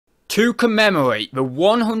To commemorate the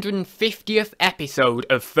 150th episode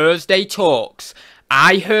of Thursday Talks,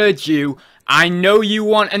 I heard you, I know you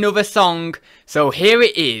want another song, so here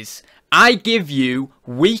it is. I give you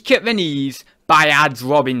Weak at the Knees by Ads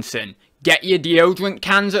Robinson. Get your deodorant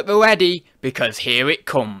cans at the ready, because here it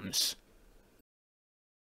comes.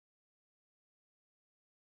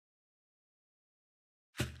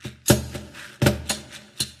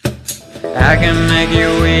 I can make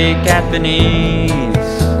you weak at the knees.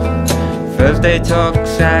 Thursday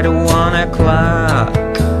talks at 1 o'clock.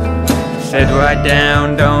 Sit right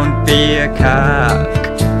down, don't be a cock.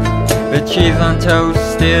 The cheese on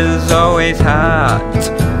toast is always hot.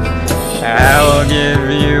 I will give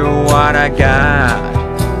you what I got.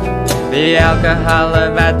 The alcohol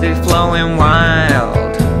of that is flowing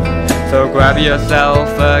wild, so grab yourself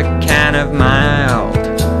a can of mild.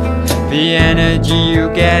 The energy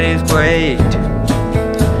you get is great.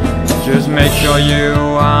 Just make sure you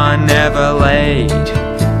are never late.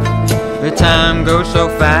 The time goes so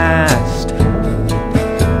fast,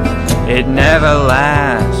 it never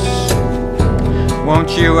lasts.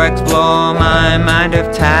 Won't you explore my mind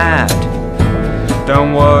of tat?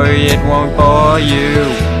 Don't worry, it won't bore you.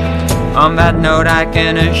 On that note, I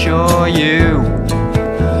can assure you,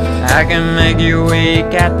 I can make you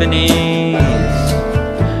weak at the knees.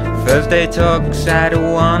 Thursday talks at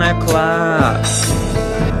 1 o'clock.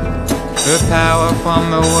 The power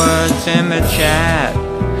from the words in the chat,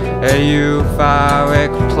 a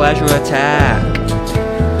euphoric pleasure attack.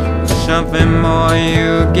 Something more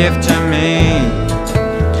you give to me.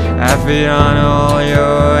 I feed on all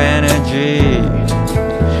your energy.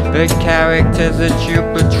 The characters that you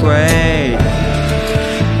portray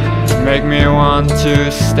make me want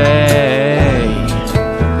to stay.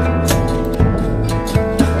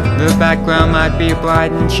 The background might be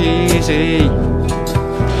bright and cheesy,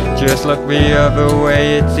 just look the other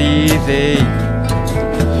way, it's easy.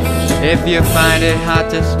 If you find it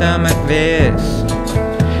hard to stomach this,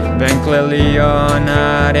 then clearly you're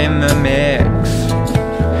not in the mix.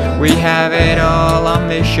 We have it all on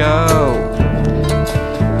this show.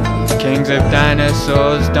 Kings of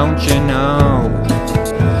dinosaurs, don't you know?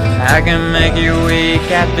 I can make you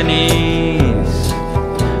weak at the knees.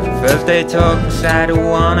 Thursday talks at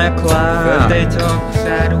 1 o'clock. Thursday talks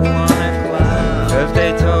at 1.